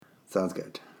Sounds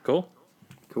good. Cool?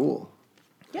 Cool.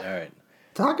 Yep. All right.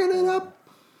 Talking it up.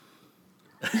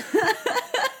 What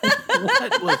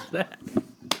was that? No,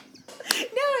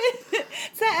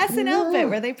 it's that SNL bit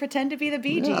where they pretend to be the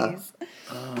Bee Gees.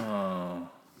 Oh.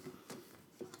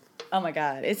 Oh my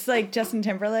God. It's like Justin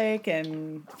Timberlake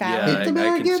and Fallon.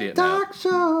 Yeah, I can see it now. Talk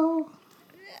show.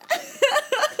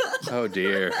 Oh,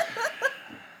 dear.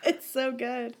 It's so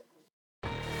good.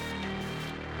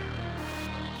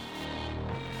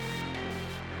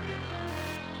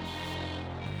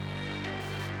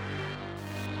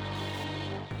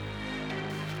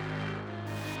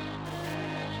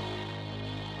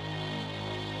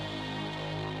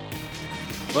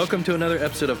 Welcome to another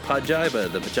episode of Pajiba,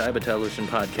 the Pajiba Television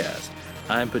Podcast.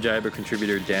 I'm Pajiba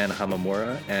contributor Dan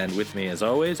Hamamura, and with me, as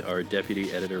always, our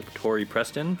deputy editor Tori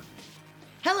Preston.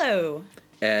 Hello.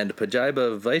 And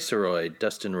Pajiba Viceroy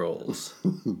Dustin Rolls.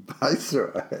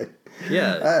 Viceroy.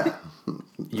 Yeah.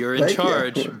 You're in Thank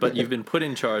charge, you. but you've been put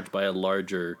in charge by a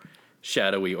larger,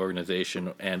 shadowy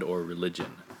organization and or religion.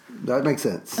 That makes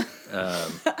sense.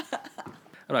 I'm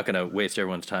not going to waste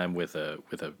everyone's time with a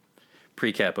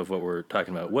recap of what we're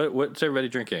talking about. What's everybody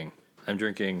drinking? I'm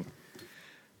drinking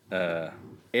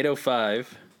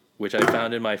 805, which I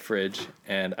found in my fridge,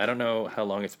 and I don't know how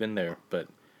long it's been there, but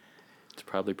it's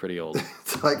probably pretty old.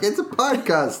 It's like, it's a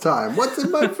podcast time. What's in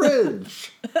my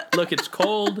fridge? Look, it's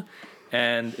cold,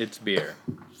 and it's beer,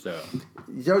 so...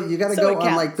 You got to So go it on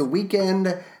counts. like the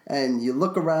weekend and you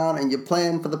look around and you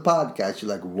plan for the podcast. You're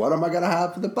like, what am I going to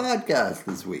have for the podcast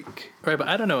this week? Right, but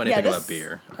I don't know anything this- about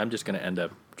beer. I'm just going to end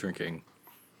up drinking...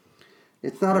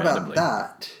 It's not Randomly.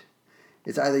 about that.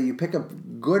 It's either you pick a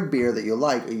good beer that you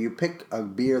like or you pick a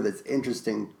beer that's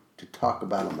interesting to talk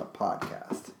about on the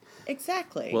podcast.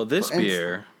 Exactly. Well, this For instance-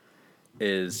 beer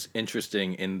is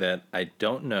interesting in that I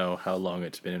don't know how long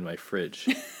it's been in my fridge.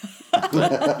 Do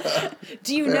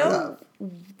you Fair know?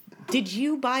 enough. Did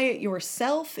you buy it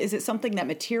yourself? Is it something that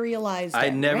materialized? I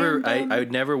at never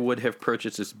random? would have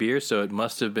purchased this beer, so it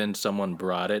must have been someone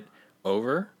brought it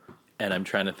over. And I'm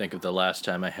trying to think of the last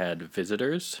time I had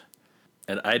visitors,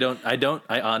 and I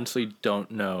honestly don't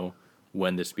know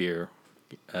when this beer.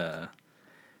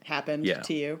 happened Yeah.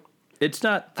 to you. It's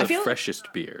not the I feel-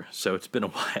 freshest beer, so it's been a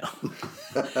while.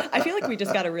 I feel like we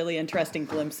just got a really interesting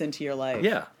glimpse into your life.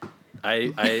 Yeah,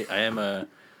 I am a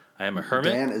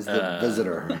hermit. Dan is the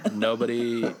visitor.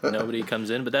 Nobody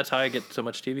comes in, but that's how I get so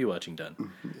much TV watching done.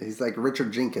 He's like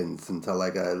Richard Jenkins until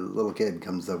like a little kid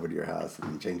comes over to your house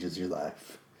and changes your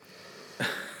life.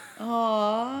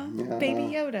 Aw,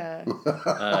 Baby Yoda.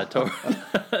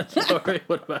 Tori,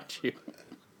 what about you?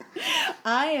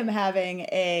 I am having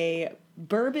a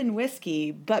bourbon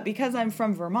whiskey, but because I'm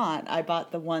from Vermont, I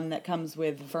bought the one that comes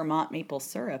with Vermont maple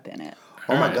syrup in it.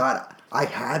 Oh my Alright. God. I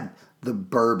had the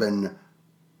bourbon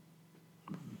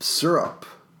syrup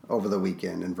over the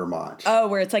weekend in Vermont. Oh,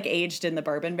 where it's like aged in the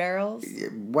bourbon barrels?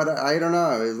 What I don't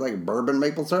know. It was like bourbon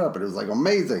maple syrup. It was like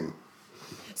amazing.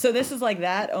 So this is like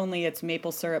that, only it's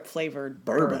maple syrup flavored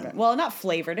Bourbon. Well, not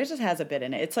flavored, it just has a bit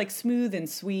in it. It's like smooth and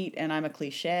sweet, and I'm a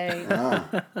cliche. Is it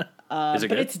But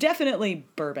good? it's definitely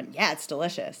bourbon. Yeah, it's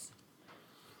delicious.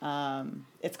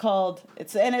 It's called I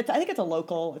think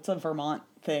it's a Vermont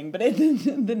thing, but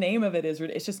the name of it is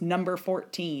it's just number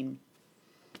 14.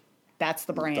 That's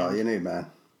the brand. That's all you need, man.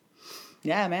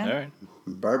 Yeah, man. All right.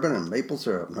 Bourbon and maple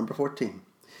syrup, number 14.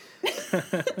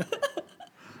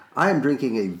 I am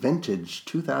drinking a vintage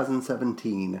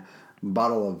 2017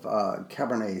 bottle of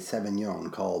Cabernet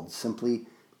Sauvignon called Simply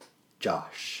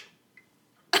Josh.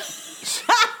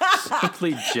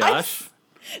 Simply Josh.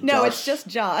 No, Josh. it's just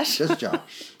Josh. Just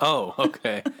Josh. Oh,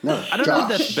 okay. No, I don't know if Josh.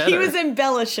 that's better. He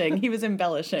was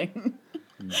embellishing.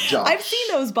 Josh. I've seen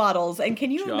those bottles, and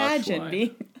can you Josh imagine wine.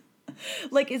 being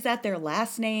like, is that their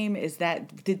last name?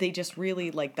 Did they just really,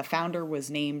 like, the founder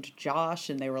was named Josh,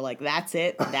 and they were like, that's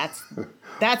it, that's the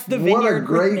vineyard. What a with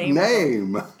great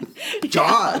name.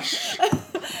 Josh.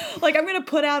 Like, I'm gonna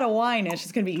put out a wine, and it's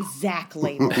just gonna be Zach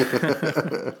label,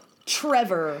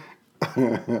 Trevor.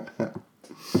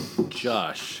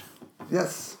 Josh.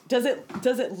 Yes. Does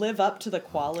it live up to the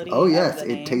quality? Oh, of yes. the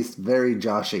It name? tastes very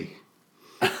Joshy.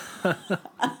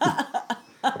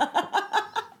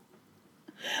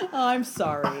 Oh, I'm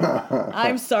sorry.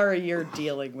 I'm sorry you're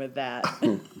dealing with that.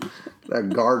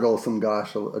 Gargle some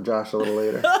Josh a little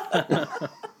later.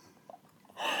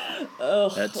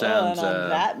 That sounds. And on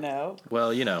that note,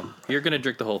 Well, you're gonna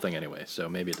drink the whole thing anyway, so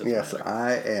maybe it doesn't Yes, matter.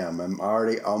 I am. I'm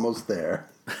already almost there.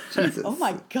 Jesus. oh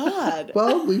my God.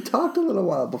 Well, we talked a little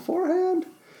while beforehand.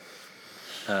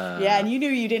 Yeah, and you knew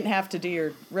you didn't have to do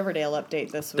your Riverdale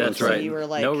update this week. That's so right. You were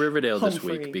like, no Riverdale this home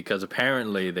week free. because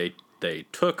apparently they they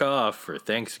took off for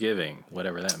Thanksgiving,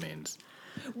 whatever that means.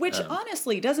 Which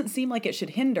honestly doesn't seem like it should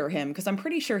hinder him, because I'm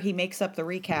pretty sure he makes up the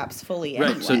recaps fully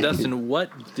anyway. Right. So Dustin,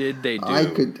 what did they do? I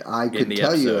could tell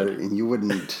episode? you, and you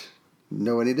wouldn't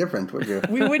know any different, would you?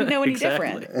 We wouldn't know any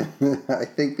Exactly.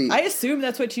 different. I assume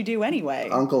that's what you do anyway.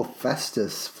 Uncle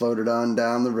Festus floated on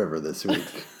down the river this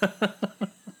week.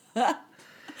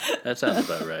 That sounds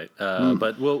about right.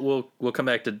 But we'll come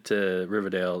back to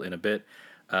Riverdale in a bit,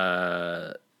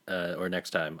 or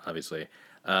next time, obviously.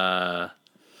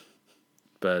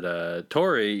 But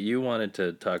Tori, you wanted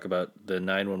to talk about the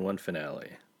 911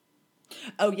 finale.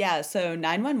 Oh, yeah. So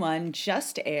 911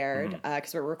 just aired,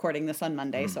 because we're recording this on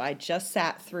Monday. So I just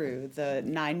sat through the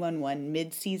 911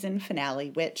 mid-season finale,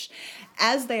 which,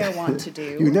 as they are wont to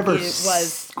do, You never,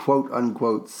 was quote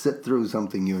unquote, sit through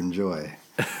something you enjoy.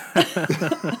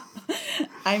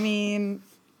 I mean,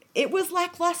 it was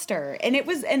lackluster, and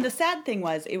the sad thing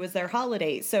was, it was their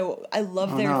holiday. So I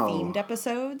love their themed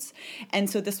episodes, and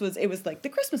so it was like the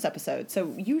Christmas episode.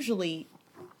 So usually,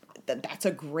 that's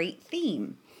a great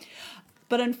theme.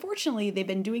 But unfortunately, they've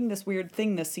been doing this weird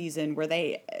thing this season where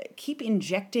they keep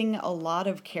injecting a lot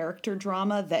of character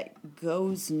drama that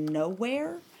goes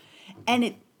nowhere,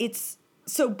 and it's.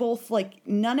 So both, like,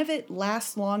 none of it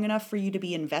lasts long enough for you to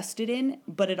be invested in,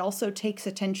 but it also takes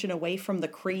attention away from the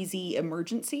crazy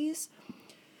emergencies.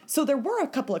 So there were a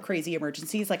couple of crazy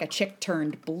emergencies, like a chick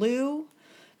turned blue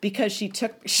because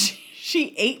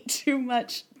she ate too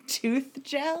much tooth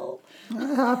gel.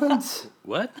 That happens.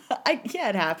 What? Yeah,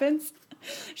 it happens.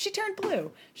 She turned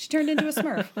blue. She turned into a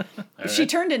Smurf. She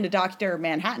turned into Dr.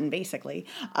 Manhattan, basically.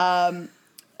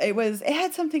 It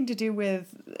had something to do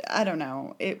with, I don't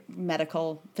know,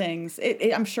 medical things.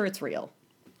 I'm sure it's real.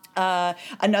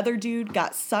 Another dude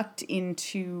got sucked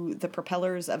into the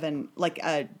propellers of an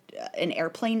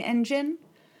airplane engine,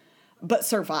 but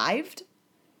survived.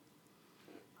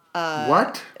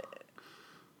 What?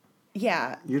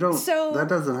 Yeah. That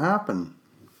doesn't happen.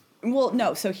 Well,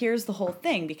 no. So here's the whole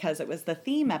thing, because it was the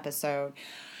theme episode.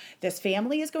 This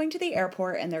family is going to the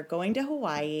airport, and they're going to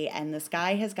Hawaii, and this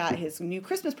guy has got his new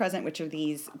Christmas present, which are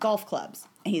these golf clubs.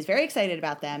 And he's very excited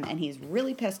about them, and he's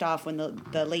really pissed off when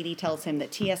the lady tells him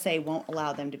that TSA won't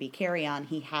allow them to be carry-on.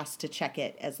 He has to check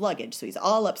it as luggage, so he's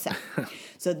all upset.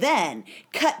 So then,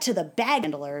 cut to the bag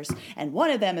handlers, and one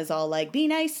of them is all like, be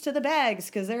nice to the bags,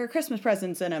 because there are Christmas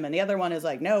presents in them, and the other one is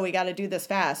like, no, we got to do this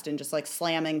fast, and just like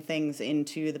slamming things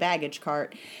into the baggage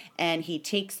cart. And he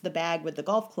takes the bag with the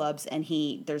golf clubs, and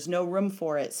there's no room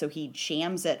for it, so he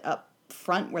jams it up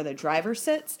front where the driver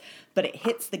sits, but it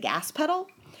hits the gas pedal.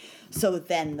 So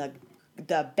then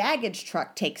the baggage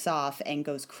truck takes off and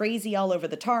goes crazy all over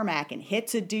the tarmac and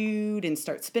hits a dude and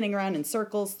starts spinning around in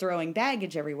circles, throwing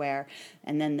baggage everywhere.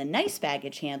 And then the nice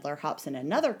baggage handler hops in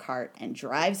another cart and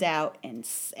drives out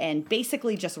and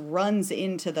basically just runs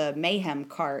into the mayhem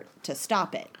cart to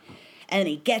stop it. And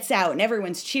he gets out, and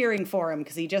everyone's cheering for him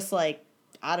because he just, like,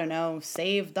 I don't know,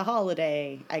 saved the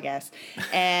holiday, I guess.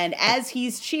 And as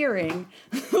he's cheering,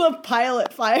 the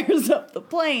pilot fires up the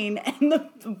plane, and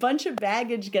a bunch of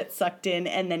baggage gets sucked in,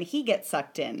 and then he gets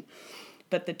sucked in.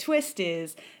 But the twist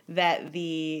is that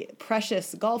the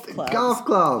precious golf clubs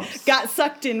got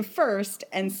sucked in first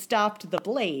and stopped the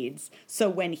blades. So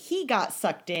when he got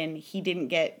sucked in, he didn't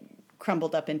get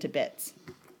crumbled up into bits.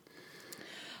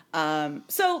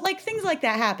 So like things like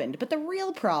that happened, but the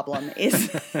real problem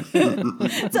is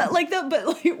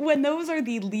when those are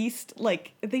the least,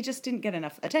 like, they just didn't get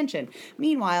enough attention.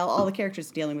 Meanwhile, all the characters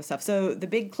dealing with stuff. So the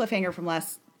big cliffhanger from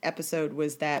last episode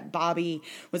was that Bobby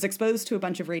was exposed to a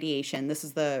bunch of radiation. This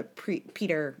is the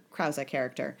Peter Krause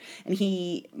character, and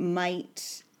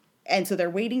so they're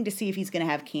waiting to see if he's going to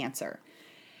have cancer.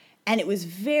 And it was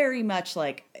very much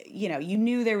like, you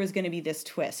knew there was going to be this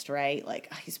twist, right?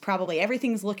 Like,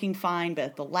 everything's looking fine, but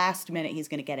at the last minute, he's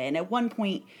going to get it. And at one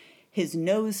point, his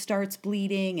nose starts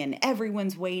bleeding, and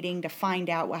everyone's waiting to find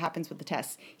out what happens with the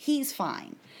tests. He's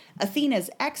fine.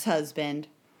 Athena's ex-husband,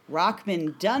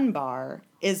 Rockman Dunbar,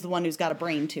 is the one who's got a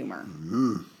brain tumor.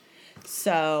 Mm-hmm.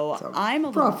 So I'm a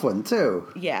rough one,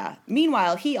 too. Yeah.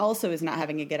 Meanwhile, he also is not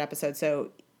having a good episode. So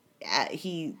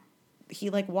he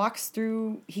walks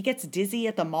through, he gets dizzy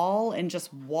at the mall and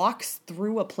just walks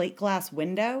through a plate glass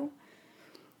window.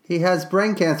 He has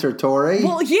brain cancer, Tori.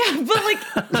 Well, yeah,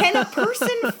 but can a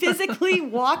person physically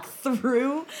walk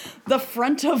through the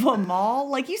front of a mall?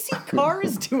 Like, you see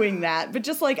cars doing that, but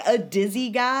just like a dizzy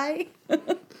guy.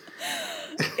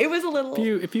 It was a little.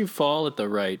 If you fall at the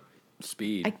right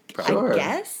speed, I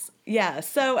guess. Yeah,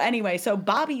 so anyway, so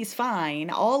Bobby's fine.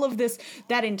 All of this,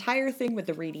 that entire thing with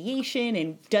the radiation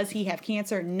and does he have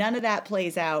cancer, none of that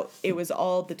plays out. It was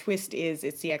all, the twist is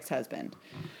it's the ex-husband.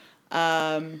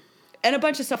 And a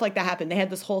bunch of stuff like that happened. They had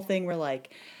this whole thing where,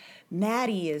 like,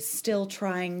 Maddie is still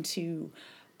trying to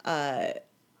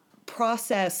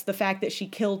process the fact that she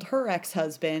killed her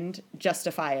ex-husband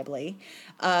justifiably.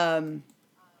 And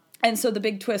so the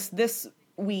big twist this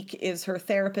week is her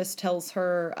therapist tells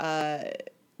her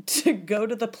to go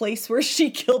to the place where she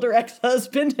killed her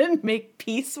ex-husband and make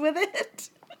peace with it.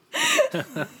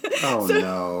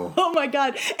 No. Oh my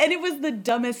God. And it was the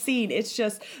dumbest scene. It's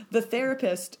just the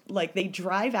therapist, like, they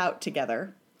drive out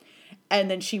together and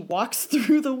then she walks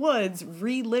through the woods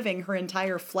reliving her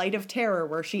entire flight of terror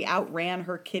where she outran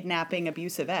her kidnapping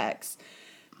abusive ex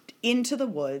into the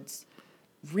woods,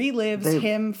 relives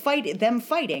them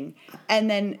fighting, and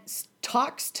then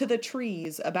talks to the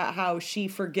trees about how she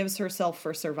forgives herself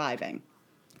for surviving.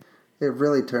 It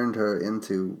really turned her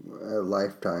into a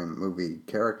Lifetime movie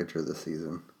caricature this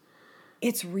season.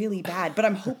 It's really bad, but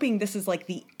I'm hoping this is like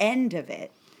the end of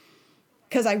it.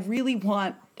 Because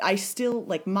I still,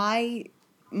 like, my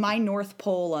North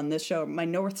Pole on this show, my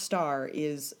North Star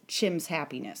is Chim's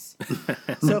happiness.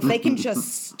 So if they can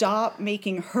just stop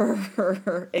making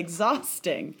her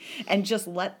exhausting and just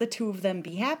let the two of them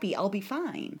be happy, I'll be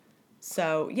fine.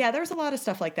 So, yeah, there's a lot of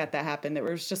stuff like that happened that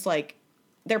was just like,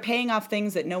 they're paying off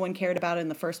things that no one cared about in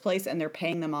the first place, and they're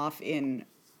paying them off in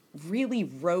really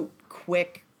rote,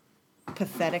 quick,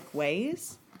 pathetic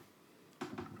ways.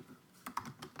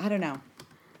 I don't know.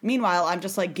 Meanwhile, I'm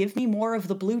just like, give me more of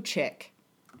the blue chick.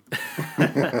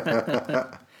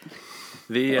 The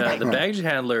baggage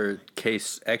handler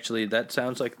case, actually, that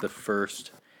sounds like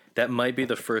that might be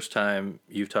the first time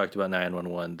you've talked about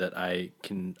 911 that I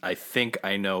think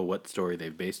I know what story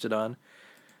they've based it on.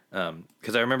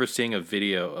 Because I remember seeing a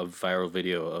viral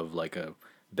video of like a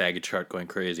baggage truck going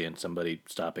crazy and somebody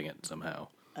stopping it somehow.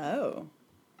 Oh.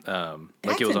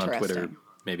 Like it was on Twitter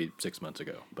maybe 6 months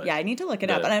ago. But yeah, I need to look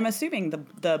it up. And I'm assuming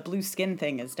the blue skin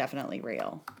thing is definitely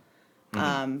real.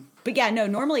 Mm-hmm. But yeah, no,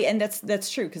 normally, and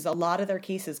that's true, because a lot of their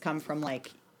cases come from,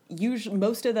 like,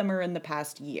 most of them are in the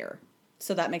past year.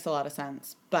 So that makes a lot of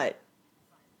sense. But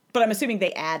I'm assuming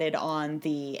they added on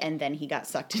and then he got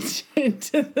sucked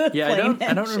into the plane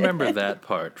I don't remember that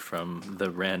part from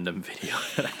the random video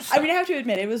that I saw. I mean, I have to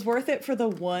admit, it was worth it for the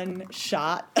one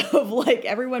shot of, like,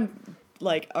 everyone,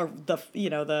 like,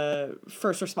 the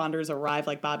first responders arrive,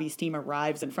 like, Bobby's team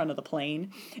arrives in front of the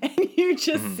plane, and you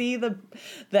just see the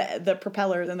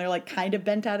propellers, and they're, like, kind of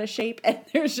bent out of shape, and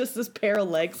there's just this pair of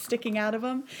legs sticking out of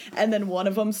them, and then one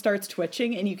of them starts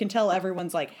twitching, and you can tell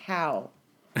everyone's like, how?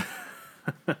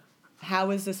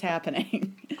 How is this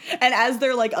happening? And as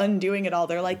they're, like, undoing it all,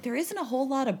 they're like, there isn't a whole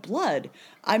lot of blood.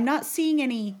 I'm not seeing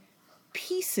any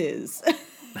pieces.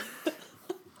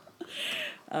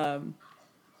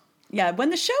 Yeah, when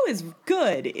the show is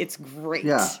good, it's great.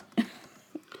 Yeah.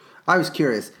 I was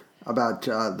curious about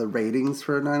the ratings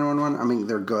for 911. I mean,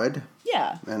 they're good.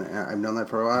 Yeah. And I've known that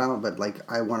for a while, but, like,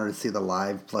 I wanted to see the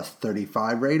live plus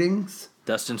 35 ratings.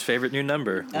 Dustin's favorite new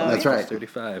number. Oh, that's right.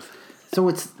 35. So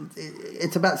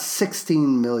it's about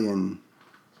 16 million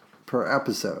per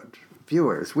episode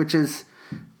viewers, which is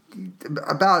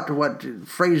about what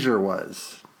Frasier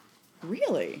was.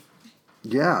 Really?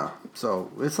 Yeah. So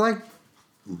it's like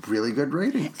really good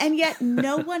ratings. And yet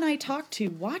no one I talk to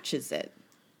watches it.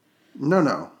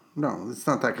 No. It's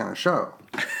not that kind of show.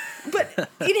 But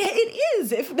it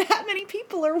is if that many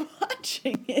people are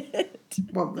watching it.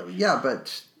 Well, yeah,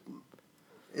 but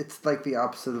it's like the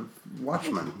opposite of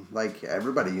Watchmen. Like,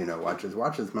 everybody watches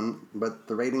Watchmen, but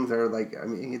the ratings are like, I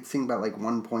mean, it's seen about like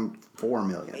 1.4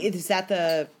 million. Is that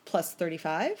the plus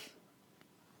 35?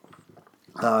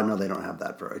 No, they don't have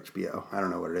that for HBO. I don't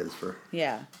know what it is for.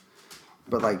 Yeah.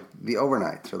 But, like, the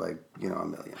overnights are like,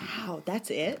 1 million. Wow,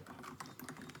 that's it?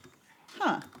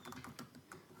 Huh.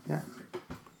 Yeah.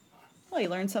 Well, you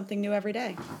learn something new every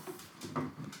day.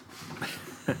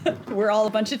 We're all a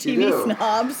bunch of TV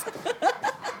snobs.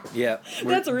 Yeah,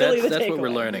 that's what we're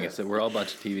learning. Is that we're all a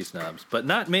bunch of TV snobs, but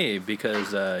not me,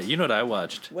 because you know what I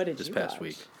watched this past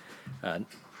week.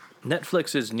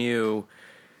 Netflix's new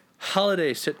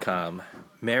holiday sitcom,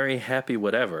 Merry Happy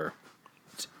Whatever.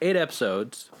 It's 8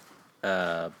 episodes.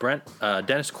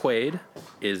 Dennis Quaid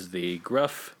is the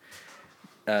gruff,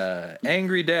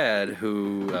 angry dad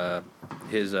who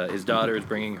his daughter is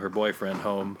bringing her boyfriend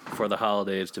home for the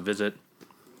holidays to visit.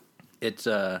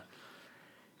 I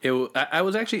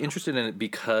was actually interested in it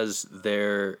because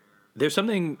there's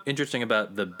something interesting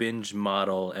about the binge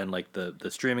model and, like,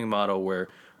 the streaming model where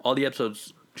all the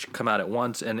episodes come out at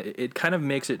once, and it kind of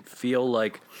makes it feel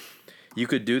like you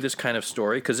could do this kind of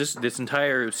story, because this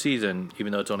entire season,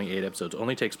 even though it's only 8 episodes,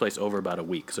 only takes place over about a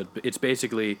week. So it's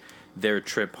basically their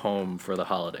trip home for the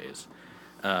holidays.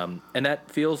 And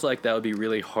that feels like that would be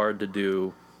really hard to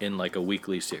do in like a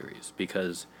weekly series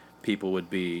because people would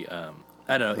be, I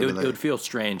don't know, it would feel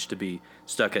strange to be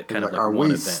stuck at kind of like are one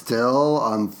we event. Still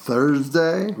on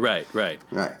Thursday? Right. Right.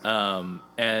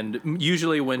 And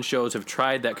usually when shows have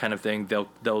tried that kind of thing,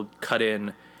 they'll cut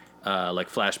in like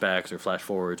flashbacks or flash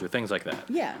forwards or things like that.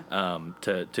 Yeah.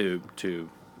 To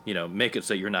make it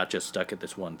so you're not just stuck at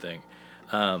this one thing.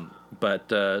 So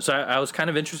I was kind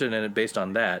of interested in it based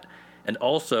on that, and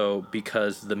also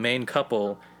because the main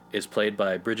couple is played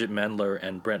by Bridget Mendler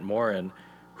and Brent Morin,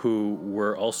 who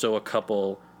were also a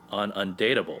couple on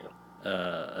Undateable,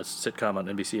 a sitcom on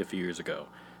NBC a few years ago.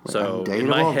 So Undateable? in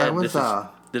my head, this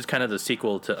is kind of the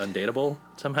sequel to Undateable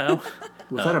somehow.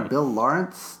 Was that a Bill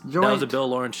Lawrence joint? That was a Bill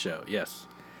Lawrence show, yes.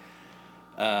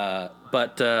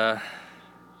 But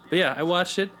yeah, I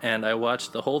watched it, and I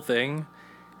watched the whole thing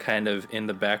kind of in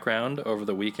the background over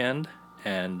the weekend,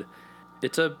 and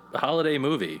it's a holiday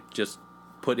movie just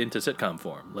put into sitcom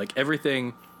form. Like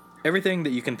everything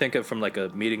that you can think of from like a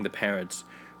Meeting the Parents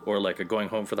or like a Going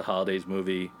Home for the Holidays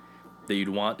movie that you'd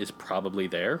want is probably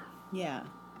there. Yeah.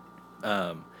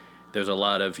 There's a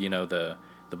lot of, the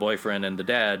boyfriend and the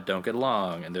dad don't get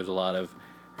along, and there's a lot of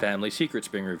family secrets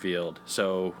being revealed.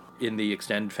 So in the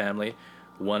extended family,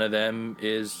 one of them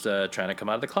is trying to come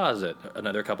out of the closet.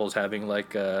 Another couple's having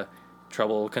like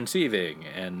trouble conceiving,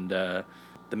 and the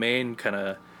main kind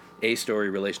of A-story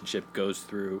relationship goes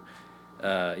through.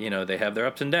 They have their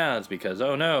ups and downs because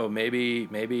maybe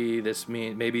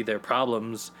their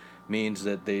problems means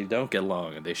that they don't get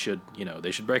along and they should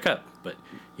break up, but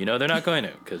they're not going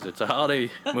to because it's a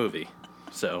holiday movie.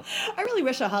 So I really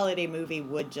wish a holiday movie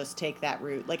would just take that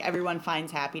route. Like everyone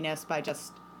finds happiness by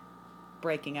just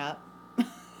breaking up,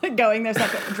 going their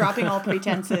separate, dropping all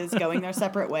pretenses, going their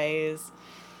separate ways.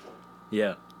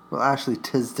 Yeah. Well, Ashley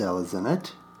Tisdale is in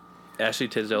it. Ashley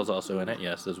Tisdale's also in it.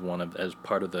 Yes, as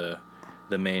part of the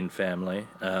main family.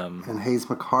 And Hayes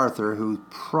MacArthur, who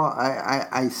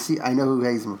I know who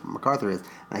Hayes MacArthur is,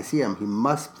 and I see him. He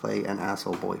must play an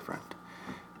asshole boyfriend.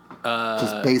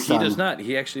 Just based he on... does not.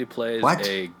 He actually plays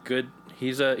a good.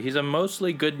 He's a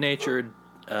mostly good-natured.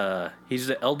 He's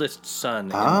the eldest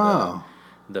son in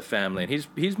the family, and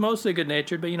he's mostly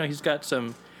good-natured. But he's got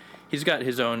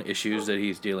his own issues that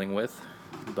he's dealing with.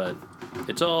 But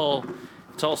it's all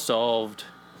solved.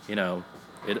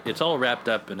 It's all wrapped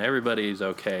up, and everybody's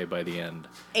okay by the end.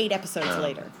 8 episodes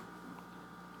later.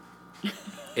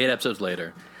 8 episodes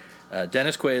later,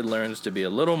 Dennis Quaid learns to be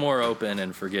a little more open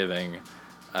and forgiving.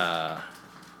 I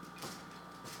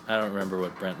don't remember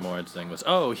what Brent Morin's thing was.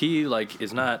 Oh, he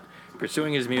is not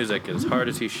pursuing his music as hard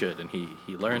as he should, and he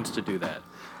learns to do that.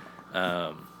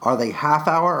 Are they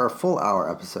half-hour or full-hour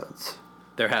episodes?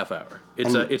 They're half-hour.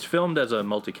 It's filmed as a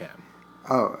multicam.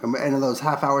 Oh, and are those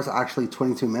half hours actually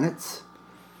 22 minutes?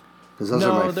 Because those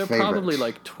are my they're favorite. probably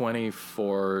like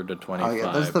 24 to 25, oh,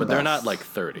 yeah, but they're not like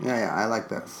 30. Yeah, I like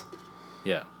this.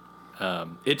 Yeah.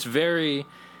 It's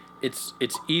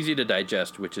easy to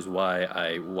digest, which is why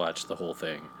I watched the whole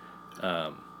thing,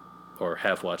 or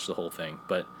have watched the whole thing.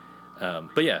 But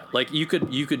yeah, like you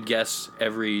could guess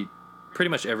pretty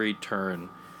much every turn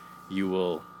you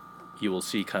will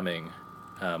see coming.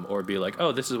 Or be like,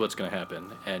 oh, this is what's going to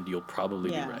happen, and you'll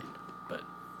probably be right. But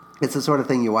it's the sort of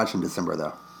thing you watch in December,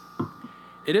 though.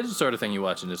 It is the sort of thing you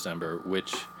watch in December,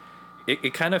 which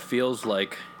it kind of feels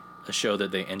like a show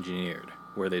that they engineered,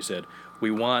 where they said,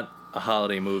 we want a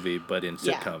holiday movie, but in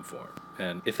sitcom form.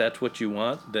 And if that's what you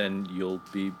want, then you'll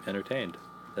be entertained.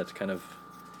 That's kind of...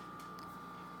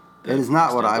 It is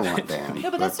not what I want, Dan.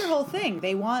 No, but that's their whole thing.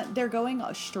 They're going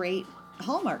a straight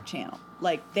Hallmark Channel.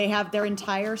 Like, they have their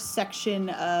entire section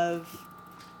of,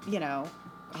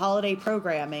 holiday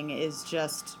programming is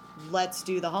just, let's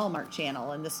do the Hallmark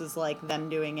Channel. And this is like them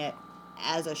doing it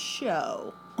as a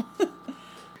show.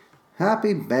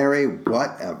 Happy, merry,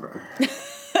 whatever.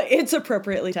 It's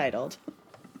appropriately titled.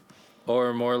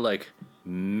 Or more like,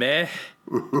 meh,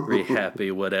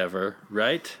 happy, whatever.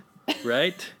 Right?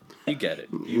 You get it.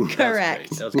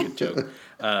 Correct. That was a good joke.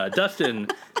 Dustin,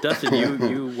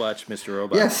 you watch Mr.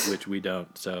 Robot, yes. Which we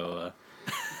don't. So,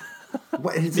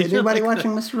 is anybody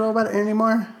watching Mr. Robot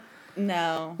anymore?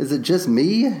 No. Is it just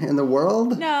me in the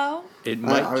world? No. It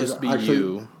might just be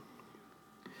you.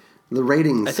 The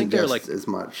ratings I think suggest as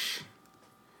much.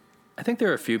 I think there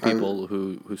are a few people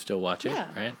who still watch it,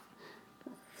 right?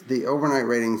 The overnight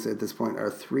ratings at this point are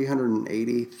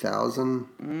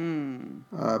 380,000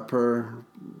 per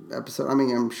episode. I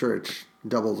mean, I'm sure it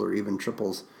doubles or even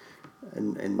triples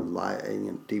in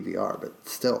DVR, but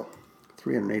still,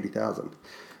 380,000.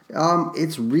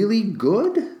 It's really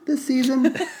good this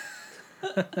season.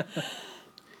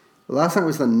 Last night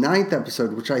was the 9th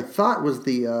episode, which I thought was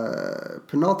the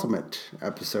penultimate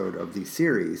episode of the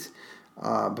series,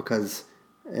 because,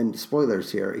 and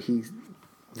spoilers here,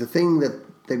 the thing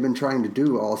that they've been trying to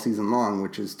do all season long,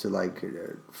 which is to like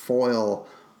foil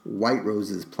White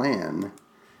Rose's plan,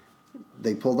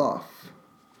 they pulled off.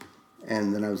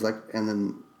 And then I was like, and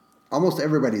then almost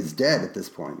everybody's dead at this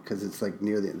point because it's like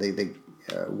near the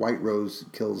White Rose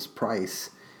kills Price,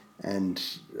 and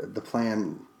the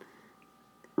plan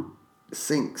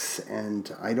sinks,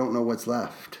 and I don't know what's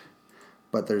left.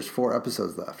 But there's 4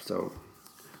 episodes left, so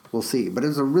we'll see. But it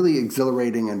was a really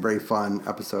exhilarating and very fun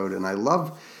episode, and I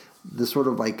love the sort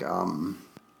of like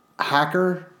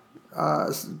hacker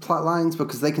plot lines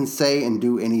because they can say and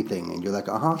do anything, and you're like,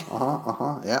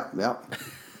 yeah,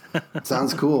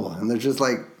 sounds cool, and they're just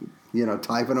like,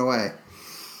 typing away.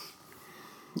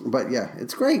 But yeah,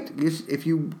 it's great. If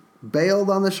you bailed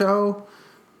on the show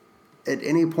at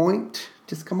any point,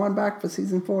 just come on back for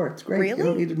season 4. It's great. Really? You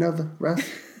don't need to know the rest.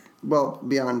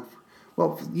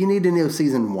 You need to know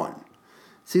season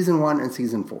 1 and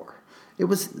season 4.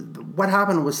 What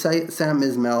happened was Sam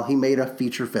Ismail, he made a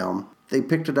feature film. They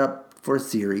picked it up for a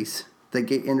series. They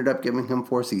ended up giving him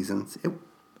 4 seasons.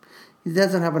 He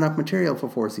doesn't have enough material for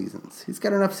 4 seasons. He's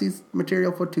got enough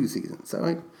material for 2 seasons.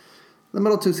 So the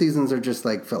middle 2 seasons are just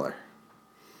like filler.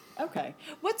 Okay.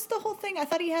 What's the whole thing? I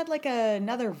thought he had like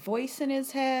another voice in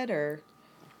his head, or...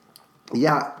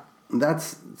 Yeah,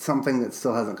 that's something that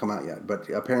still hasn't come out yet. But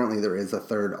apparently there is a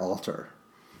third altar.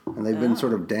 And they've been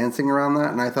sort of dancing around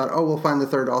that. And I thought, we'll find the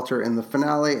third altar in the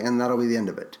finale, and that'll be the end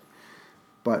of it.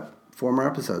 But 4 more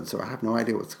episodes, so I have no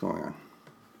idea what's going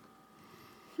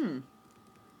on.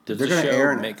 Does the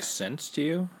show make sense to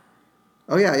you?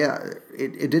 Oh, yeah.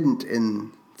 It didn't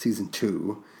in season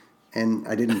 2, and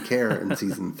I didn't care in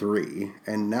season 3.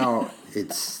 And now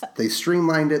they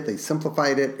streamlined it, they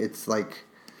simplified it. It's like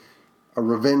a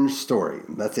revenge story.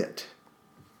 That's it.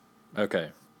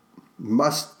 Okay.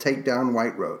 Must take down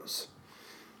White Rose.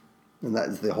 And that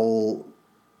is the whole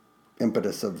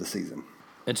impetus of the season.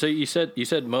 And so you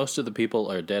said most of the people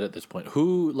are dead at this point.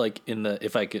 Who, like, I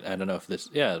don't know if this,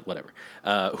 whatever.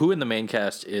 Who in the main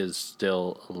cast is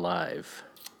still alive?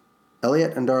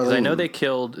 Elliot and Darlene. 'Cause I know they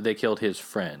killed his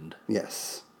friend.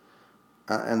 Yes.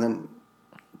 And then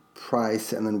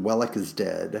Price, and then Wellick is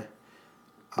dead.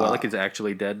 Wellick is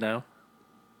actually dead now?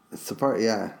 So far,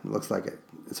 yeah, it looks like it.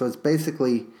 So it's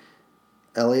basically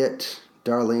Elliot,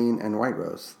 Darlene, and White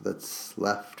Rose that's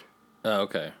left. Oh,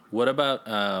 okay. What about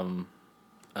the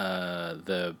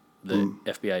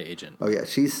FBI agent? Oh, yeah,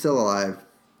 she's still alive.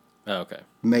 Oh, okay.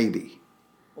 Maybe.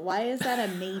 Why is that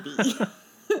a maybe?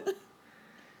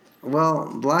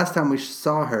 Well, the last time we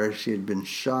saw her, she had been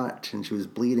shot, and she was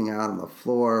bleeding out on the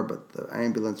floor, but the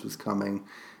ambulance was coming,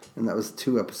 and that was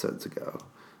 2 episodes ago.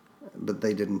 But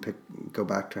they didn't go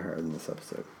back to her in this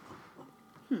episode.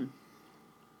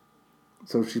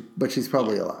 So she's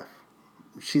probably alive.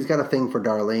 She's got a thing for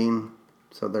Darlene,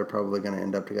 so they're probably going to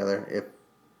end up together if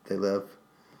they live.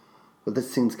 But this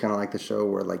seems kind of like the show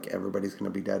where like everybody's going to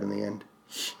be dead in the end.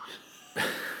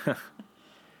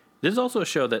 This is also a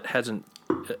show that hasn't,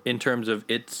 in terms of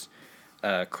its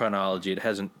chronology, it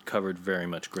hasn't covered very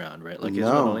much ground, right? Like, isn't it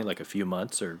only like a few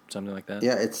months or something like that?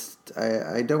 Yeah,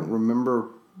 I don't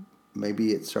remember.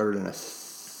 Maybe it started in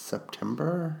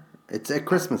September. It's at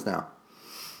Christmas now.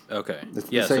 Okay.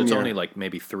 So it's only like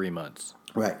maybe 3 months.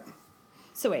 Right.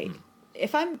 So wait,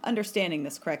 if I'm understanding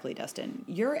this correctly, Dustin,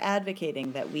 you're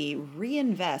advocating that we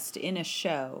reinvest in a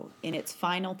show in its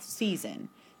final season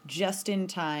just in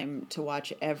time to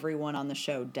watch everyone on the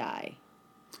show die.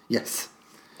 Yes.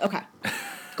 Okay.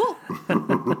 Cool.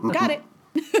 Got it.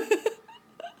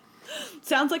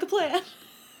 Sounds like a plan.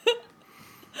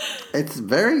 It's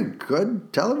very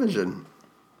good television.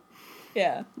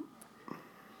 Yeah.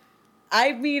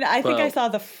 I mean, I think I saw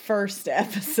the first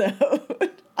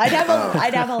episode. I'd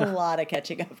have a lot of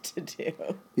catching up to do.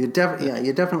 You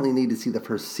definitely need to see the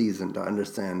first season to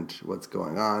understand what's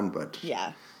going on. But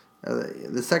yeah,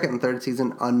 the second and third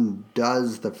season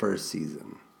undoes the first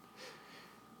season,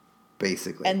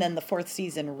 basically. And then the 4th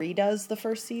season redoes the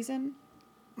first season.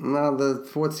 No, the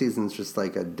 4th season's just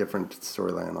like a different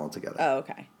storyline altogether. Oh,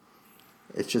 okay.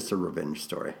 It's just a revenge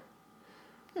story.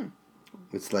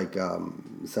 It's like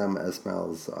Sam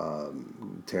Esmail's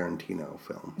Tarantino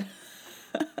film.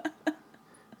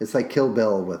 It's like Kill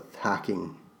Bill with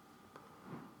hacking.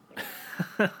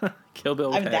 Kill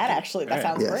Bill with hacking. That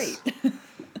sounds great.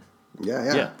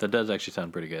 Yeah, that does actually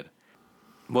sound pretty good.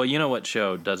 Well, you know what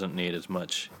show doesn't need as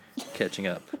much catching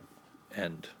up,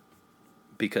 and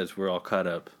because we're all caught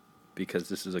up because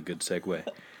this is a good segue.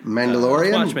 Mandalorian?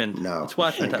 It's Watchmen. No. It's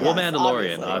Watchmen time. Well,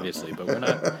 Mandalorian, obviously, but we're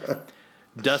not.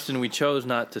 Dustin, we chose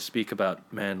not to speak about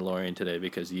Mandalorian today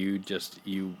because you just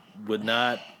would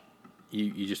not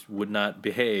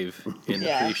behave in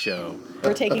the pre-show.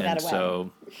 We're taking that away.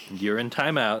 So you're in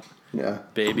timeout. Yeah.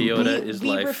 Baby Yoda is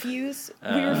life. We refuse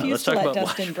to let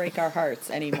Dustin break our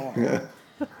hearts anymore.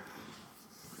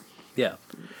 Yeah.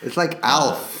 It's like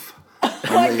Alf. Oh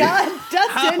my God,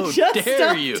 Dustin, just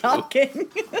stop you. talking.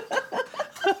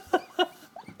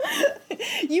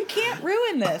 You can't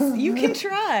ruin this. You can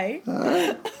try.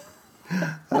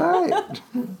 All right.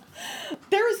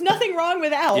 There is nothing wrong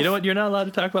with Alf. You know what? You're not allowed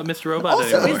to talk about Mr. Robot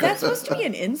Also, anymore. is that supposed to be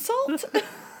an insult?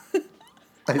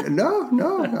 No.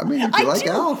 I mean, if you like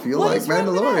Alf, you like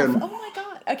Mandalorian. Oh my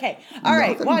God. Okay. All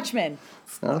right. Watchmen.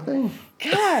 It's not a thing.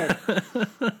 God.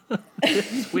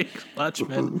 This week's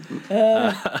Watchmen.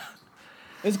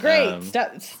 It was great.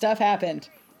 Stuff happened.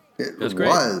 It was great.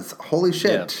 Holy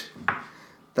shit. Yeah.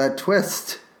 That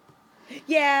twist.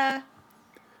 Yeah.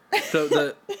 So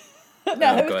the... No,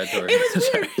 go ahead, Tori. It was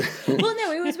weird. Well,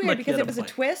 no, it was weird Like, because it was a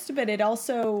twist, but it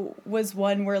also was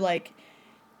one where, like,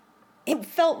 it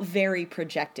felt very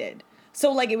projected. So,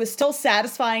 like, it was still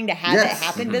satisfying to have it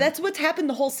happen, but that's what's happened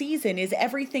the whole season is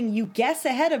everything you guess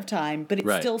ahead of time, but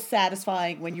it's still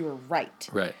satisfying when you were right.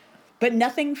 Right. But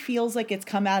nothing feels like it's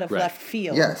come out of left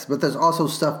field. Yes, but there's also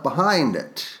stuff behind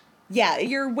it. Yeah,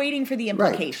 you're waiting for the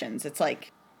implications. It's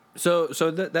like... So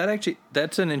that actually,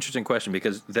 that's an interesting question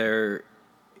because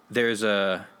there's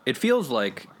a, it feels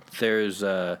like there's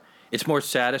a, it's more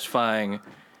satisfying,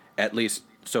 at least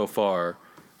so far,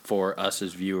 for us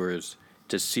as viewers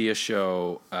to see a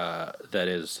show that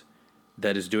is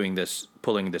doing this,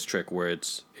 pulling this trick where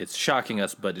it's shocking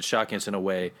us, but it's shocking us in a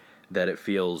way that it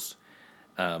feels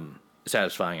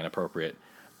satisfying and appropriate,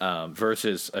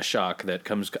 versus a shock that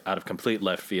comes out of complete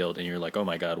left field and you're like, oh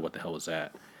my God, what the hell was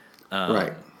that?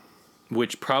 Right.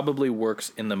 Which probably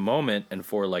works in the moment and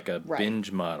for like a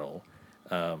binge model,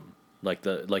 when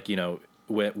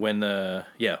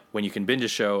you can binge a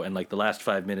show and like the last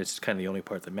 5 minutes is kind of the only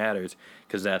part that matters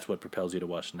because that's what propels you to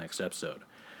watch the next episode.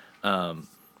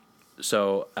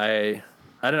 So I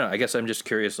don't know. I guess I'm just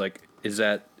curious. Like, is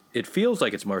that it feels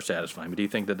like it's more satisfying? But do you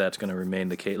think that that's going to remain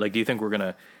the case? Like, do you think we're going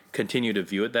to continue to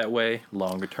view it that way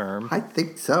longer term? I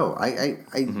think so. I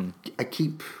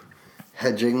keep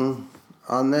hedging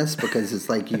on this because it's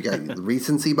like you got the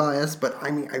recency bias, but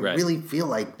I mean, I really feel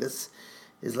like this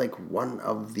is like one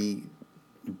of the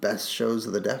best shows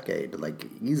of the decade, like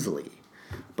easily.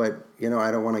 But,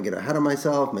 I don't want to get ahead of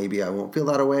myself. Maybe I won't feel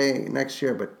that way next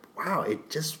year, but wow, it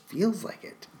just feels like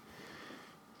it.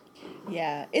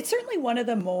 Yeah, it's certainly one of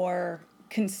the more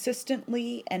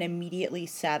consistently and immediately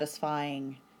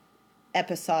satisfying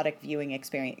episodic viewing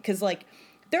experience. Because, like,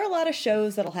 there are a lot of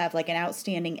shows that'll have, like, an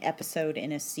outstanding episode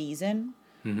in a season.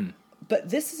 Mm-hmm. But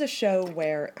this is a show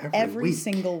where every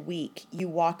single week you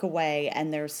walk away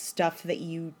and there's stuff that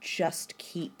you just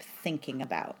keep thinking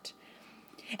about.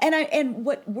 And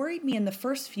what worried me in the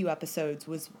first few episodes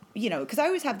was, because I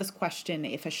always have this question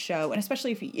if a show, and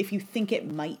especially if you think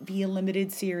it might be a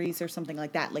limited series or something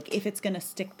like that, like if it's going to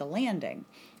stick the landing.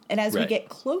 And as we get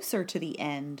closer to the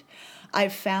end,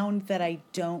 I've found that I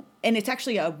don't, and it's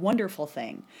actually a wonderful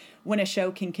thing when a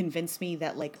show can convince me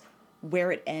that like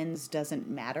where it ends doesn't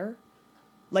matter.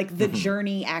 Like the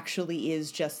journey actually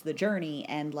is just the journey,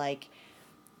 and like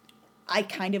I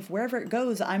kind of, wherever it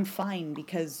goes, I'm fine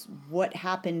because what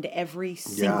happened every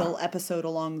single episode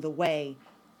along the way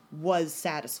was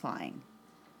satisfying.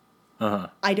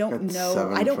 I don't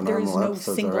there is no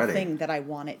single thing that I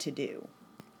want it to do.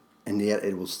 And yet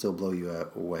it will still blow you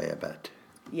away, I bet.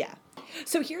 Yeah.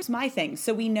 So here's my thing.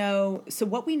 So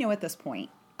what we know at this point,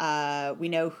 we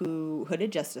know who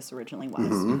Hooded Justice originally was.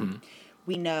 Mm-hmm.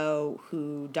 We know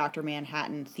who Dr.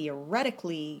 Manhattan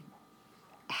theoretically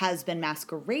has been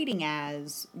masquerading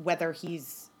as, whether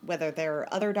there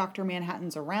are other Dr.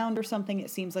 Manhattans around or something. It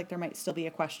seems like there might still be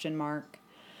a question mark.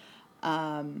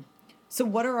 So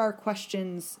what are our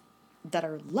questions that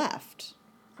are left?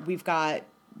 We've got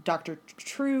Dr.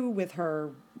 True with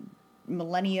her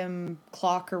Millennium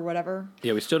Clock or whatever.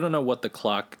 Yeah, we still don't know what the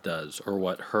clock does or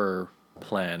what her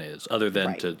plan is, other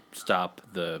than to stop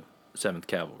the 7th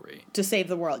Cavalry. To save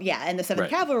the world, yeah. And the 7th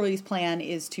Cavalry's plan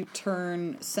is to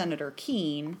turn Senator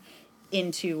Keene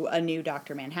into a new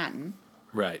Dr. Manhattan.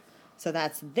 Right. So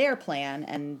that's their plan,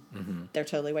 and they're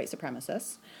totally white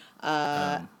supremacists.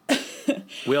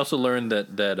 We also learned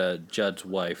that Judd's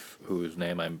wife, whose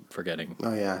name I'm forgetting,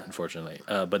 unfortunately,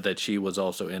 but that she was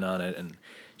also in on it, and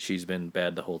she's been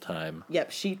bad the whole time.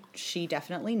 Yep, she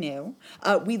definitely knew.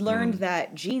 We learned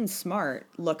that Jean Smart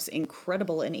looks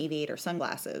incredible in aviator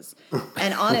sunglasses.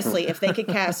 And honestly, if they could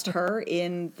cast her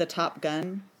in the Top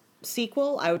Gun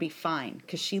sequel, I would be fine.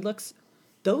 Because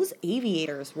those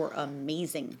aviators were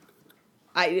amazing.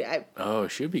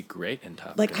 She would be great in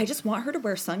Top Gun. Gun. I just want her to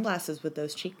wear sunglasses with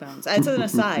those cheekbones. It's an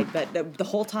aside, but the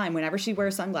whole time, whenever she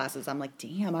wears sunglasses, I'm like,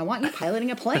 damn, I want you piloting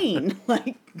a plane.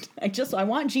 I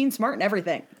want Jean Smart and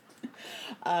everything.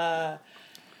 Yeah,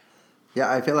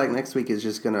 I feel like next week is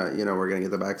just gonna, we're gonna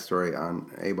get the backstory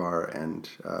on Abar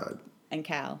and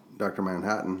Cal, Dr.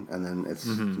 Manhattan, and then it's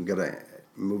gonna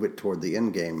move it toward the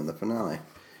end game in the finale.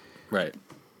 Right.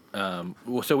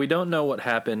 So we don't know what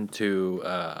happened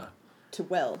to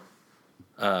Will.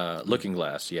 Looking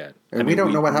Glass yet. And we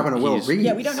don't know what happened to Will Reeves.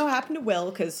 Yeah, we don't know what happened to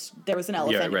Will because there was an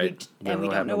elephant. Yeah, right. We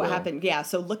don't know what happened. Yeah,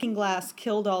 so Looking Glass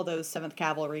killed all those 7th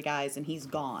Cavalry guys, and he's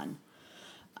gone.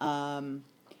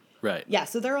 Right. Yeah,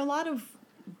 so there are a lot of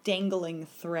dangling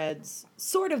threads,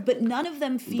 sort of, but none of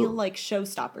them feel like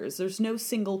showstoppers. There's no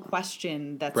single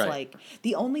question that's like...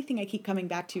 The only thing I keep coming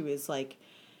back to is, like,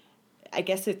 I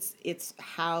guess it's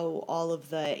how all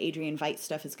of the Adrian Veidt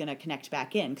stuff is going to connect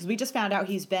back in. Because we just found out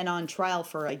he's been on trial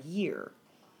for a year.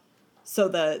 So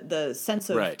the sense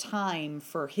of time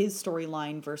for his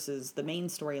storyline versus the main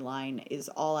storyline is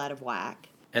all out of whack.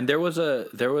 And there was a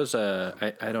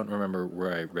I don't remember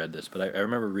where I read this, but I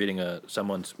remember reading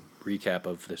someone's recap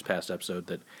of this past episode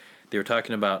that they were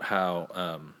talking about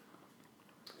how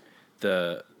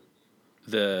the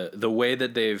way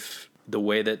that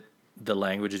the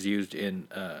language is used in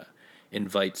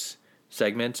Veidt's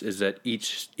segments is that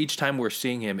each time we're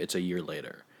seeing him, it's a year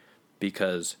later,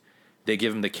 because they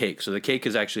give him the cake. So the cake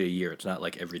is actually a year. It's not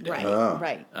like every day. Right. Oh.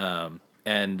 Right.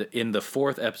 And in the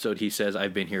 4th episode, he says,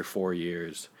 "I've been here 4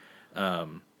 years."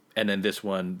 And then this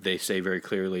one, they say very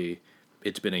clearly,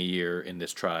 it's been a year in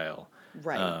this trial.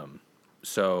 Right.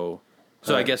 So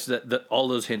I guess that all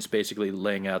those hints basically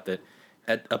laying out that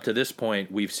up to this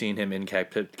point, we've seen him in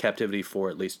captivity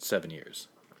for at least 7 years.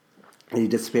 And he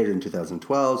disappeared in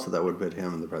 2012, so that would put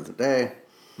him in the present day.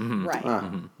 Mm-hmm. Right.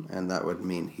 And that would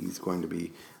mean he's going to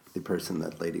be the person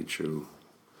that Lady True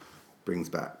brings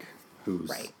back,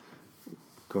 who's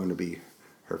going to be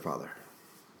her father.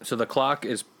 So the clock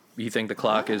is... You think the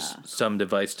clock is some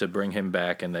device to bring him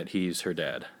back and that he's her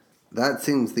dad? That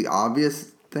seems the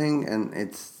obvious thing, and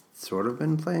it's sort of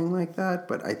been playing like that,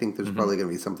 but I think there's probably going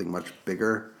to be something much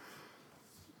bigger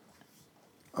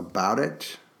about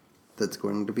it that's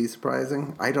going to be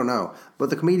surprising. I don't know. But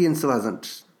the comedian still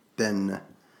hasn't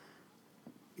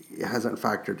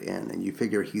factored in, and you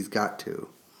figure he's got to.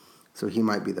 So he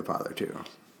might be the father, too.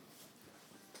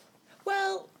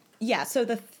 Well, yeah, so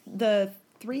the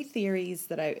 3 theories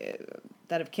that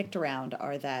have kicked around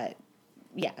are that,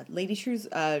 Lady True's,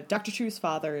 Dr. True's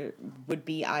father would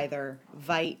be either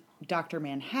Veidt, Dr.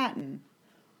 Manhattan,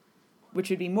 which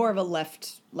would be more of a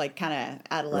left, like, kind of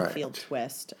out of left field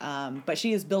twist. But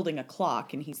she is building a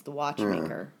clock, and he's the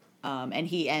watchmaker. And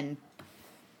he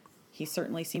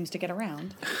certainly seems to get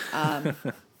around. And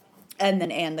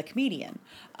the comedian.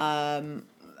 I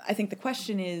think the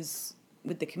question is,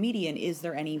 with the comedian, is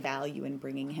there any value in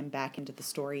bringing him back into the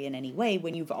story in any way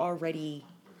when you've already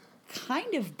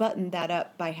kind of buttoned that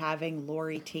up by having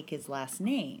Lori take his last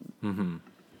name? Mm-hmm.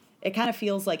 It kind of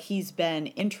feels like he's been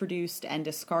introduced and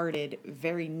discarded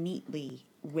very neatly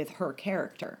with her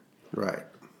character. Right.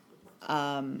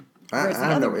 Whereas the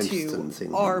other two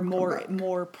are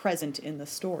more present in the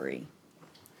story.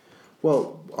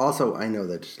 Well, also, I know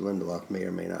that Lindelof may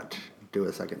or may not do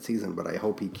a second season, but I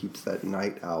hope he keeps that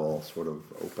night owl sort of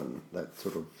open, that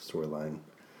sort of storyline.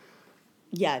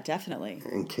 Yeah, definitely.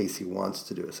 In case he wants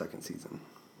to do a second season.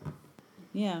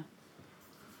 Yeah.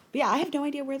 But yeah, I have no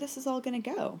idea where this is all going to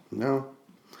go. No.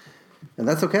 And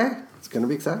that's okay. It's going to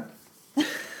be exciting.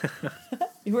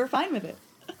 You were fine with it.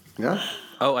 Yeah.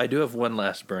 Oh, I do have one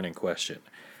last burning question.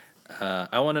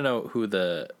 I want to know who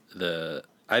the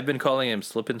I've been calling him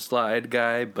Slip and Slide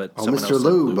guy, but someone Mr. else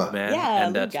Lube. Lube Man, yeah, and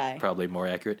Lube that's guy. Probably more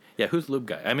accurate. Yeah, who's Lube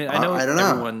guy? I mean, I know, I don't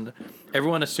know.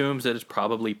 Everyone assumes that it's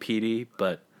probably Petey,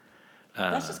 but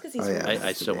that's just because he's.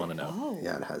 I still want to know. Oh.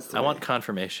 Yeah, it has to. I want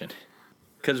confirmation.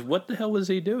 Because what the hell was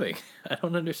he doing? I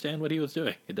don't understand what he was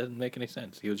doing. It doesn't make any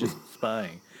sense. He was just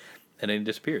spying, and then he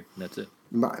disappeared. And that's it.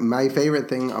 My favorite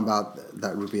thing about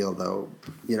that reveal, though,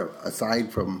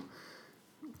 aside from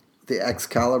the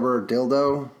Excalibur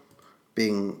dildo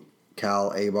being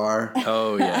Cal Abar.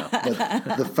 Oh, yeah.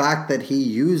 But the fact that he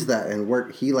used that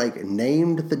and he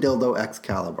named the dildo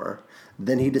Excalibur.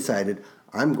 Then he decided,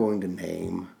 I'm going to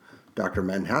name Dr.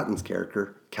 Manhattan's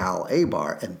character Cal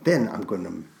Abar, and then I'm going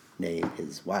to name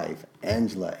his wife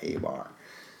Angela Abar.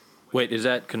 Wait, is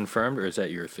that confirmed or is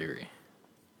that your theory?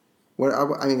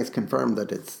 Well, I mean, it's confirmed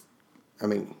that it's. I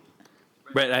mean,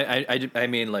 right. I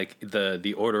mean, like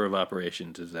the order of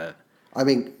operations is that. I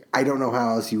mean, I don't know how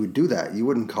else you would do that. You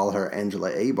wouldn't call her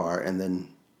Angela Abar and then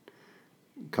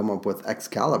come up with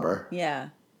Excalibur. Yeah.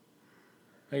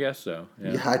 I guess so.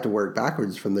 Yeah. You had to work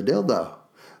backwards from the dildo.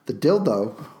 The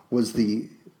dildo was the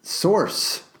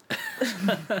source.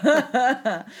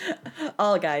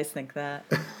 All guys think that.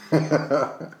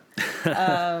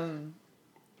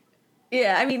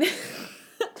 Yeah, I mean,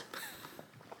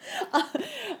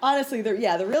 honestly, the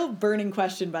real burning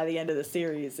question by the end of the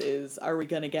series is, are we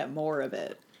going to get more of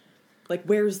it? Like,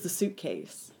 where's the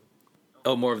suitcase?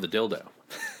 Oh, more of the dildo.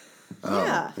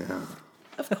 Yeah. Yeah.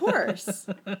 Of course.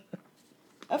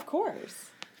 Of course.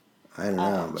 I don't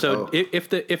know. But, So if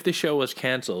the show was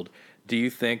canceled, do you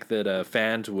think that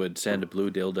fans would send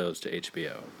blue dildos to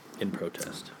HBO in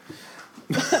protest?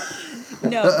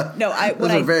 No.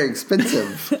 those are very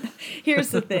expensive. Here's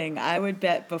the thing. I would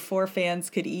bet before fans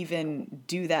could even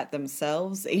do that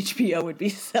themselves, HBO would be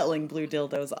selling blue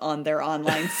dildos on their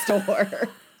online store.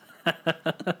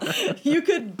 You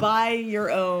could buy your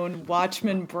own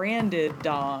Watchmen branded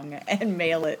dong and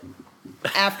mail it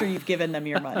after you've given them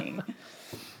your money.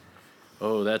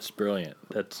 Oh, that's brilliant.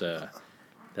 That's a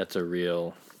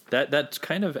real that's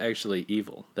kind of actually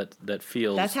evil. That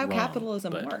feels That's how wrong,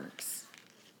 capitalism but works.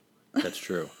 That's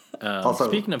true. Also,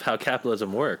 speaking of how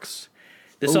capitalism works,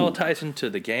 this all ties into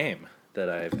the game that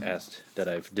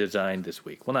I've designed this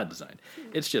week. Well, not designed.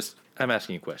 It's just I'm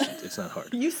asking you questions. It's not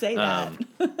hard. You say that.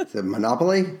 is it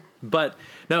Monopoly? But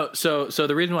no, so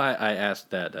the reason why I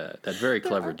asked that very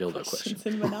clever dildo question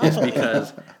In Monopoly. is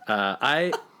because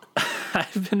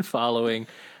I've been following.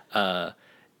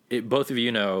 Both of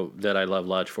you know that I love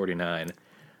Lodge 49,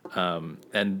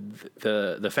 and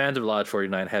the fans of Lodge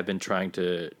 49 have been trying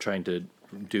to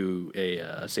do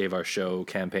a Save Our Show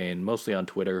campaign, mostly on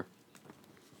Twitter.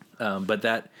 But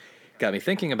that got me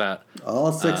thinking about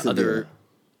All six of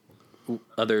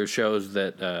other shows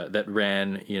that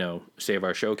ran, Save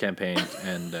Our Show campaigns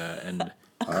and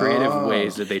creative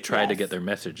ways that they tried to get their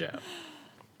message out.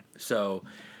 So,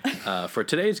 for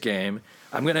today's game,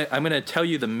 I'm gonna tell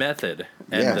you the method,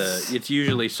 and it's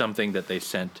usually something that they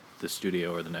sent the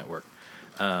studio or the network,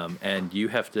 and you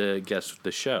have to guess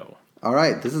the show. All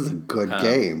right, this is a good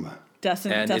game.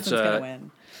 Dustin's gonna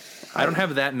win. I don't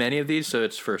have that many of these, so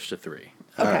it's first to three.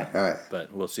 Okay. All right.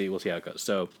 But we'll see how it goes.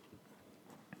 So,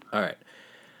 all right.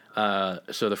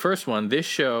 So the first one, this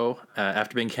show,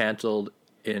 after being canceled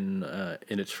in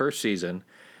its first season,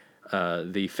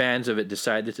 the fans of it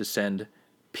decided to send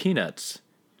peanuts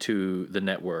to the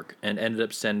network and ended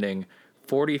up sending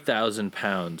 40,000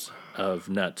 pounds of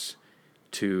nuts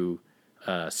to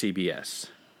CBS.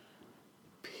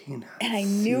 Peanuts. And I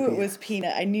knew it was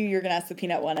peanut. I knew you were going to ask the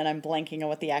peanut one, and I'm blanking on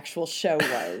what the actual show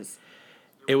was.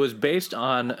 It was based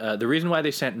on the reason why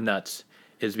they sent nuts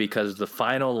is because the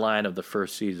final line of the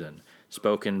first season,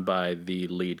 spoken by the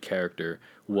lead character,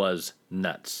 was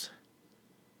nuts.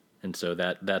 And so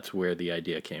that's where the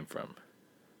idea came from.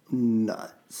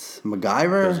 Nuts.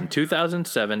 MacGyver? It was in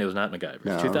 2007. It was not MacGyver.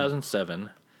 No. It was 2007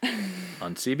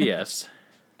 on CBS.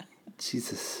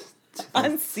 Jesus.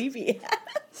 On CBS.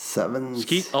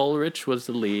 Skeet Ulrich was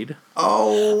the lead.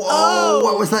 Oh,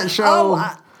 what was that show?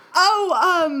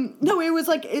 No, it was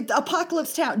like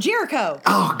Apocalypse Town. Jericho.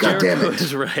 Oh, God damn Jericho it.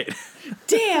 is right.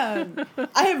 Damn.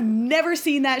 I have never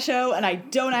seen that show, and I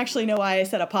don't actually know why I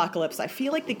said Apocalypse. I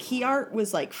feel like the key art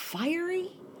was like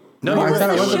fiery. No, I you're thought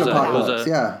right. it was an Apocalypse,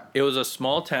 yeah. It was a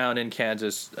small town in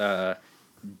Kansas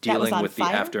dealing on with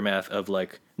fire? the aftermath of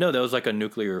that was like a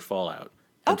nuclear fallout.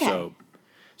 And Okay.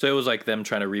 So it was like them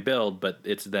trying to rebuild, but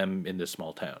it's them in this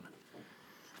small town.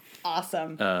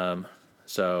 Awesome.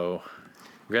 So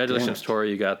congratulations,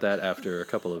 Tori. You got that after a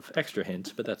couple of extra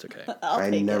hints, but that's okay. I'll I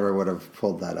take never would have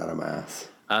pulled that out of my ass.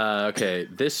 Okay,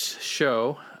 this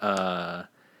show,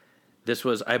 this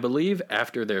was, I believe,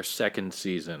 after their second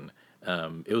season.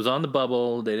 It was on the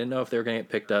bubble. They didn't know if they were going to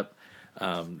get picked up.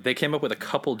 They came up with a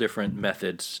couple different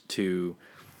methods to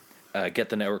get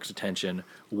the network's attention.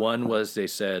 One was they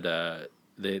said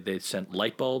they sent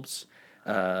light bulbs.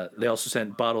 They also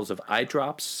sent bottles of eye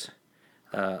drops,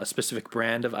 a specific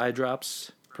brand of eye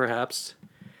drops, perhaps.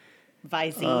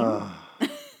 Visine.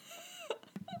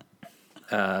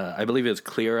 I believe it was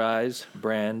Clear Eyes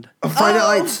brand. Oh, Friday Night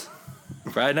Lights.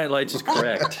 Friday Night Lights is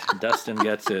correct. Dustin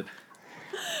gets it.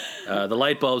 The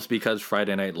light bulbs because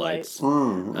Friday Night Lights.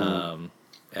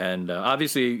 And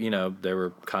obviously, there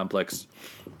were complex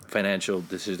financial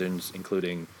decisions,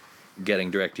 including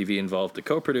getting DirecTV involved to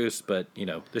co-produce, but,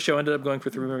 the show ended up going for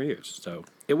 3 more years, so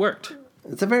it worked.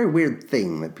 It's a very weird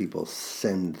thing that people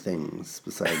send things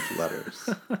besides letters.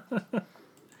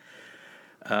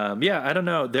 I don't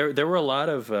know. There were a lot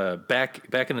of,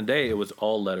 back in the day, it was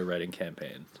all letter writing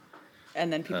campaigns.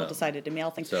 And then people decided to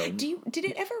mail things. So, Did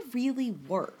it ever really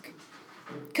work?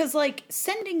 Because,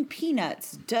 sending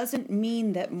peanuts doesn't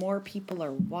mean that more people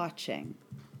are watching.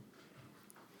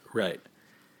 Right.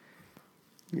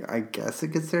 Yeah, I guess it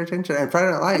gets their attention. And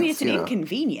Friday Night Lights, it's an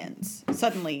inconvenience.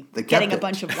 Suddenly, They kept getting a it.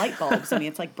 bunch of light bulbs.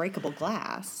 It's like breakable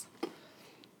glass.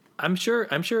 I'm sure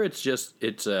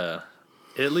it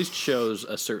at least shows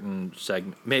a certain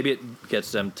segment. Maybe it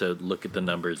gets them to look at the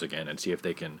numbers again and see if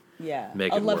they can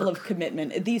make a it level work. of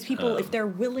commitment. These people, if they're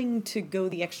willing to go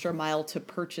the extra mile to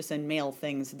purchase and mail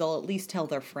things, they'll at least tell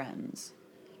their friends.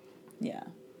 Yeah.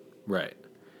 Right.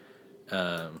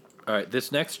 All right.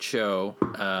 This next show,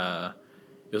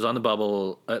 it was on the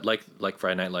bubble, like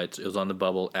Friday Night Lights. It was on the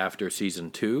bubble after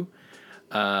season 2,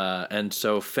 and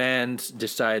so fans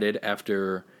decided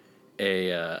after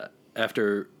the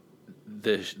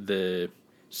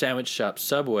sandwich shop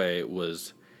Subway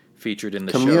was featured in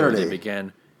the Community. show, they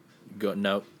began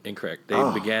incorrect.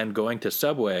 They began going to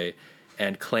Subway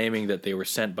and claiming that they were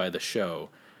sent by the show.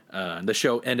 The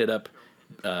show ended up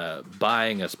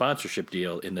buying a sponsorship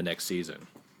deal in the next season.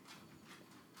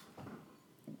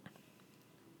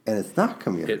 And it's not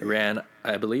Community. It ran,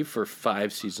 I believe, for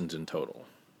 5 seasons in total.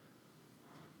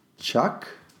 Chuck?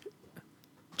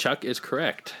 Chuck is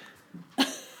correct.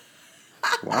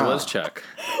 Wow. It was Chuck.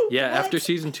 Yeah, after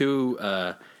season 2,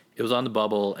 it was on the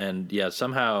bubble, and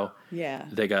somehow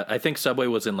they got. I think Subway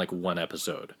was in 1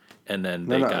 episode, and then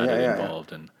they got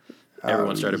involved, and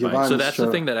everyone started buying. So that's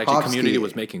the thing that actually Community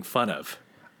was making fun of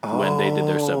when they did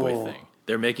their Subway thing.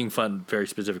 They're making fun very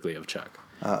specifically of Chuck.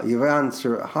 Yvonne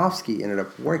Strahovski ended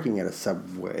up working at a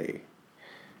Subway,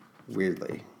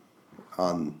 weirdly,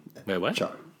 on Wait, what?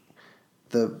 Chuck.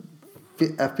 The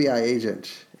FBI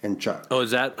agent in Chuck. Oh, is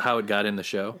that how it got in the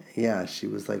show? Yeah, she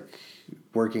was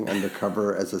working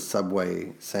undercover as a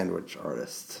Subway sandwich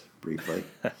artist, briefly.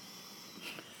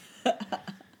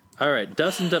 All right,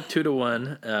 Dustin's up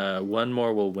 2-1. One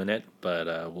more will win it,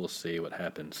 but we'll see what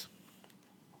happens.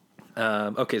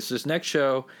 Okay, so this next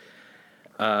show,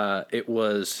 it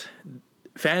was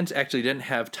fans actually didn't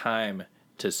have time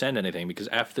to send anything because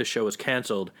after the show was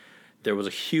canceled, there was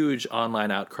a huge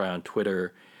online outcry on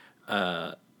Twitter.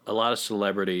 A lot of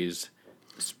celebrities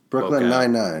Brooklyn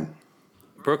Nine-Nine.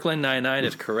 Brooklyn Nine-Nine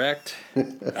is correct.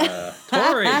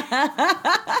 Tori,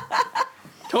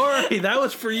 that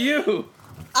was for you.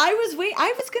 I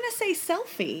was gonna say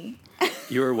selfie.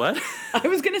 You were what? I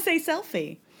was gonna say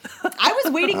selfie. I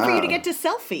was waiting for you to get to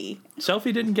selfie.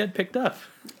 Selfie didn't get picked up.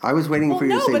 I was waiting for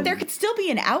you to say... No, but there could still be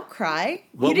an outcry.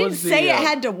 What You didn't was the, say it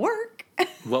had to work.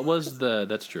 What was the...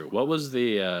 That's true. What was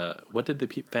the... what did the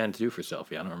fans do for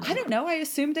selfie? I don't remember. I don't know. I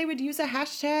assumed they would use a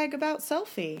hashtag about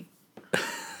selfie. I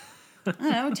don't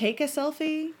know. Take a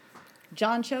selfie.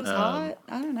 John shows hot.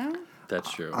 I don't know.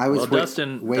 That's true. I was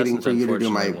Dustin, waiting Dustin's for you to do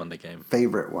my won the game.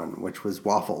 favorite one, which was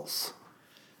waffles.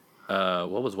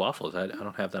 What was waffles? I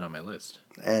don't have that on my list.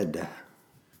 Ed.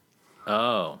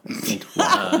 Oh,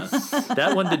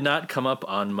 that one did not come up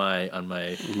on my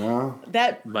No?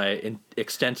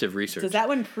 extensive research. Does that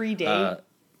one predate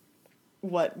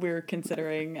what we're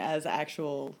considering as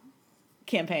actual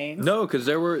campaigns? No, because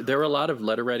there were a lot of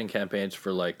letter writing campaigns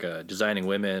for Designing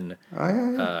Women,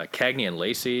 Cagney and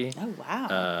Lacey. Oh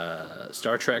wow!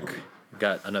 Star Trek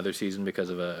got another season because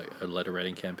of a letter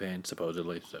writing campaign,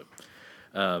 supposedly. So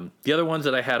the other ones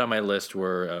that I had on my list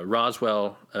were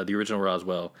Roswell, the original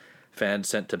Roswell. Fans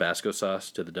sent Tabasco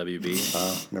sauce to the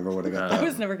WB. Never would have got that. I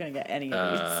was never going to get any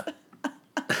of these.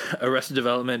 Arrested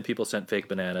Development, people sent fake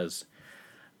bananas.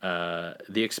 The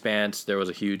Expanse, there was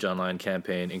a huge online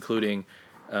campaign, including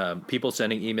people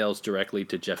sending emails directly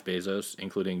to Jeff Bezos,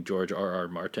 including George R.R.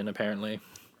 Martin, apparently.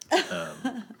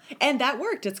 And that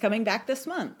worked. It's coming back this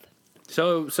month.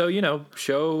 So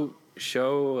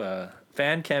show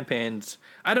fan campaigns.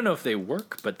 I don't know if they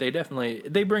work, but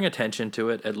they bring attention to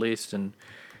it at least and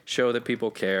show that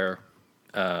people care.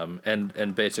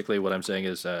 And basically what I'm saying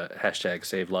is hashtag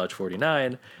save Lodge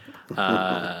 49.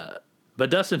 But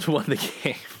Dustin's won the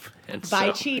game. And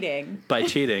By cheating. By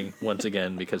cheating, once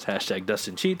again, because hashtag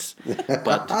Dustin cheats.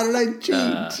 But how did I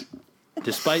cheat?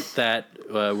 Despite that,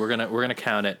 we're gonna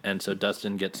count it, and so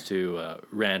Dustin gets to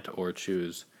rant or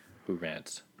choose who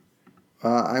rants.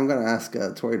 I'm going to ask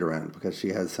Tori to rant because she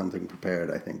has something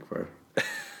prepared, I think, for...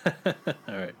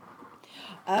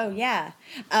 All Oh, yeah.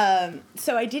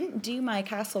 So I didn't do my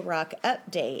Castle Rock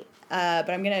update, but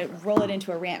I'm going to roll it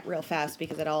into a rant real fast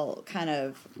because it all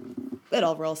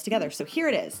rolls together. So here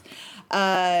it is.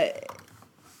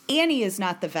 Annie is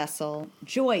not the vessel.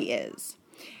 Joy is.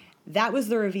 That was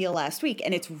the reveal last week,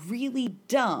 and it's really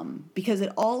dumb because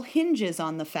it all hinges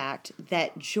on the fact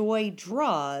that Joy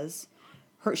draws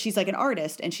she's like an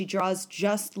artist, and she draws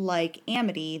just like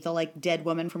Amity, the like dead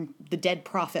woman from the dead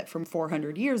prophet from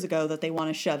 400 years ago that they want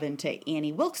to shove into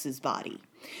Annie Wilkes's body.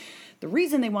 The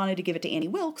reason they wanted to give it to Annie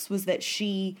Wilkes was that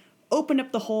she opened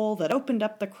up the hole that opened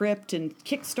up the crypt and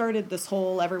kickstarted this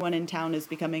whole everyone in town is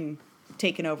becoming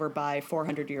taken over by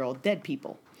 400-year-old dead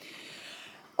people.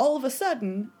 All of a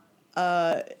sudden,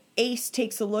 Ace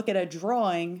takes a look at a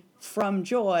drawing from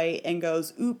Joy and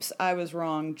goes, oops, I was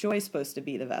wrong. Joy's supposed to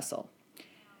be the vessel.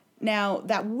 Now,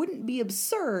 that wouldn't be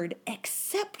absurd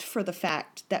except for the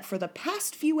fact that for the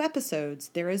past few episodes,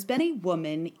 there has been a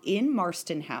woman in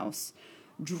Marston House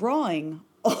drawing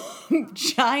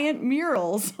giant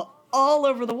murals all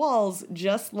over the walls,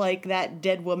 just like that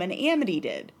dead woman Amity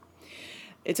did.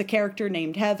 It's a character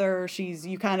named Heather. She's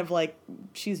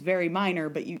very minor,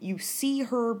 but you see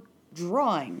her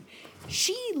drawing.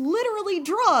 She literally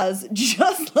draws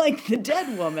just like the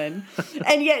dead woman,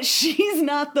 and yet she's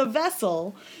not the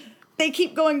vessel. They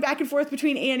keep going back and forth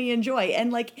between Annie and Joy.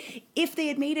 And, like, if they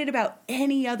had made it about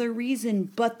any other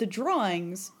reason but the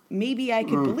drawings, maybe I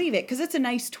could believe it. Because it's a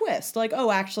nice twist. Like, oh,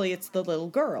 actually, it's the little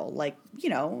girl. Like, you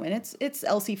know, and it's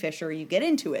Elsie Fisher. You get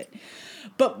into it.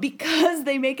 But because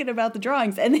they make it about the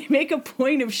drawings, and they make a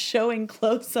point of showing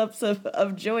close-ups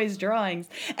of Joy's drawings,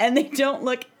 and they don't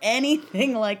look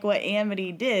anything like what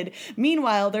Amity did.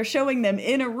 Meanwhile, they're showing them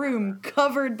in a room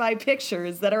covered by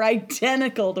pictures that are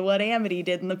identical to what Amity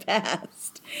did in the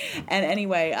past. And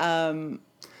anyway,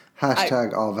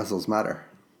 hashtag all vessels matter.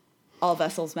 All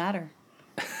vessels matter.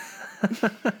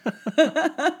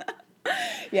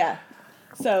 Yeah.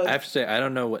 So I have to say, I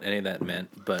don't know what any of that meant,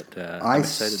 but I'm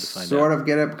excited to find out. I sort of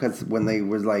get it because when they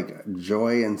was like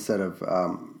Joy instead of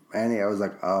Annie, I was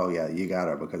like, oh yeah, you got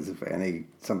her, because if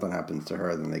something happens to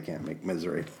her, then they can't make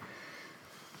Misery.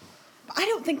 I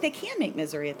don't think they can make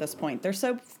Misery at this point. They're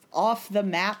so off the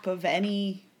map of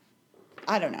any.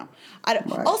 I don't know. Right.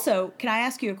 Also, can I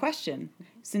ask you a question?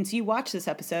 Since you watched this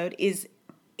episode, is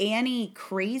Annie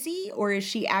crazy, or is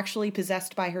she actually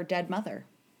possessed by her dead mother?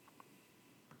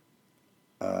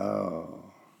 Oh.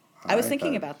 I was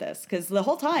thinking about this because the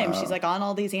whole time she's like on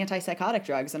all these antipsychotic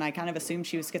drugs, and I kind of assumed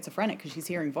she was schizophrenic because she's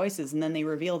hearing voices, and then they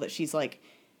reveal that she's like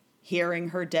hearing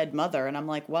her dead mother, and I'm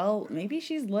like, well, maybe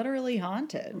she's literally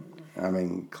haunted. I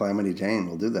mean, Calamity Jane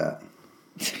will do that.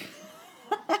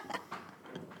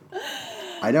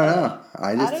 I don't know.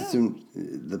 I just assumed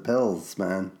the pills,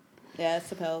 man. Yeah, it's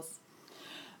the pills.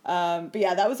 But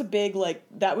yeah, that was a big, like,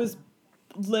 that was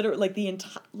literally, like, the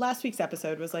entire, last week's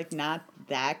episode was, like, not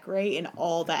that great, and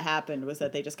all that happened was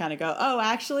that they just kind of go, oh,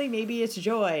 actually, maybe it's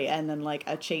Joy, and then, like,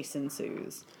 a chase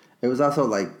ensues. It was also,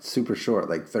 like, super short,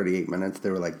 like 38 minutes.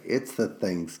 They were like, it's the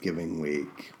Thanksgiving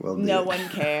week. No one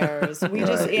cares. We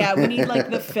just, we need, like,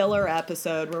 the filler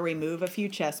episode where we move a few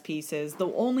chess pieces.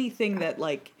 The only thing that,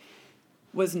 like,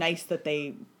 was nice that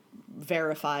they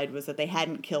verified was that they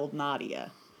hadn't killed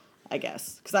Nadia, I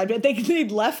guess. Because I think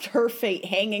they'd left her fate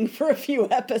hanging for a few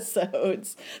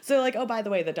episodes. So they're like, oh, by the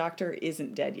way, the doctor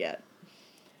isn't dead yet.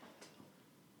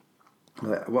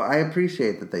 Well, I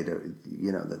appreciate that they do,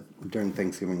 that during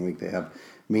Thanksgiving week they have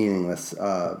meaningless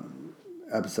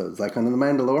episodes, like on The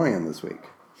Mandalorian this week.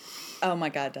 Oh my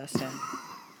God, Dustin.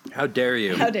 How dare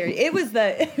you? How dare you? It was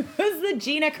the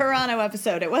Gina Carano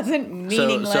episode. It wasn't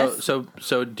meaningless.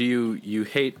 So do you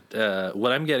hate,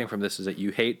 what I'm getting from this is that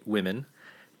you hate women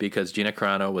because Gina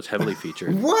Carano was heavily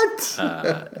featured. What?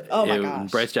 Oh my gosh.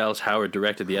 Bryce Dallas Howard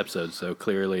directed the episode, so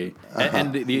clearly,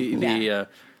 and the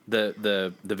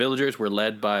villagers were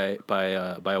led by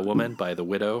a woman, by the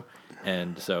widow,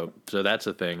 and so that's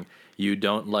the thing. You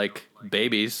don't like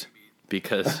babies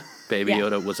because Baby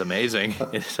Yoda was amazing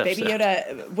in this episode. Baby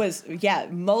Yoda was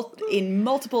in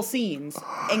multiple scenes,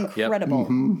 incredible. Yep.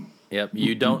 Mm-hmm. Yep.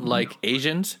 You don't like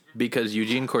Asians because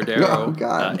Eugene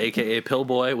Cordero, aka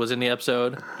Pillboy, was in the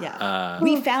episode. Yeah.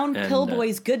 We found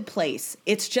Pillboy's good place.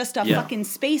 It's just a fucking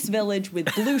space village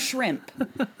with blue shrimp.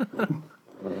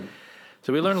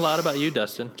 So we learned a lot about you,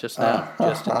 Dustin, just now,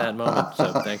 just in that moment.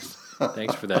 So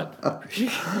thanks for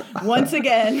that. Once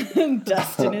again,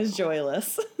 Dustin is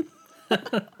joyless.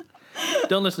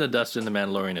 Don't listen to Dustin. The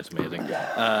Mandalorian is amazing.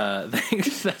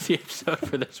 Thanks. That's the episode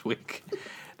for this week.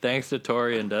 Thanks to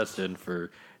Tori and Dustin for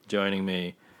joining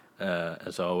me,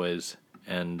 as always.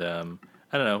 And I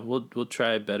don't know. We'll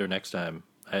try better next time.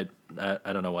 I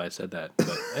don't know why I said that, but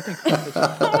I think that's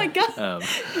fine. Oh my God.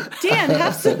 Dan,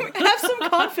 have some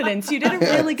confidence. You did a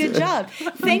really good job.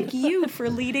 Thank you for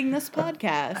leading this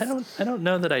podcast. I don't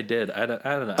know that I did. I don't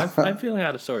know. I'm feeling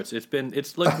out of sorts. We're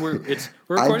recording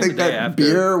I think the day that after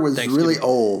beer was Thanksgiving. really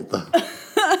old.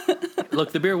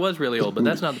 Look, the beer was really old, but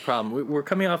that's not the problem. We're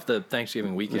coming off the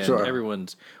Thanksgiving weekend. Sure.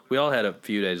 We all had a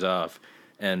few days off,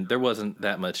 and there wasn't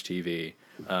that much TV,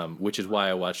 which is why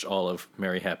I watched all of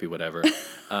Merry Happy Whatever.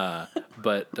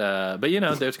 But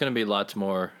there's going to be lots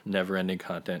more never-ending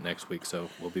content next week, so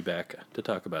we'll be back to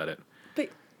talk about it. But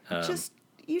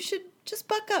you should just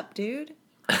buck up, dude.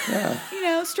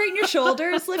 Yeah. Straighten your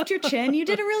shoulders, lift your chin. You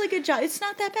did a really good job. It's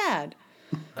not that bad.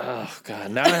 Oh,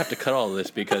 God. Now I have to cut all of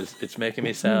this because it's making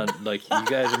me sound like you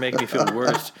guys are making me feel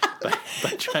worse by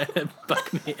trying to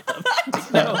buck me up.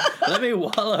 No, let me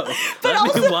wallow.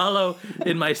 Let me wallow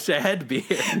in my sad beer.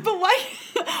 But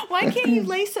why can't you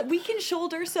we can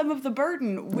shoulder some of the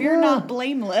burden. We're not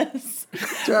blameless.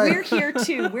 Right. We're here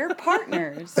too. We're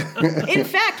partners. In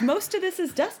fact, most of this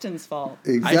is Dustin's fault.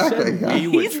 Exactly. I said we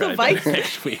would He's try the better Viking.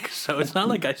 next week, so it's not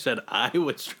like I said I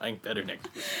was trying better next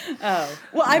week. Oh.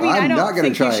 Well, I mean, I'm I don't not gonna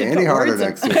think try you should any put harder words in.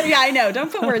 next week. Yeah, I know.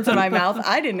 Don't put words in my mouth.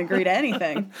 I didn't agree to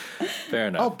anything. Fair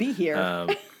enough. I'll be here.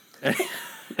 Anyway,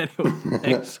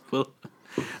 thanks.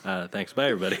 Thanks. Bye,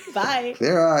 everybody. Bye.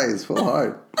 Clear eyes, full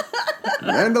heart.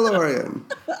 Mandalorian.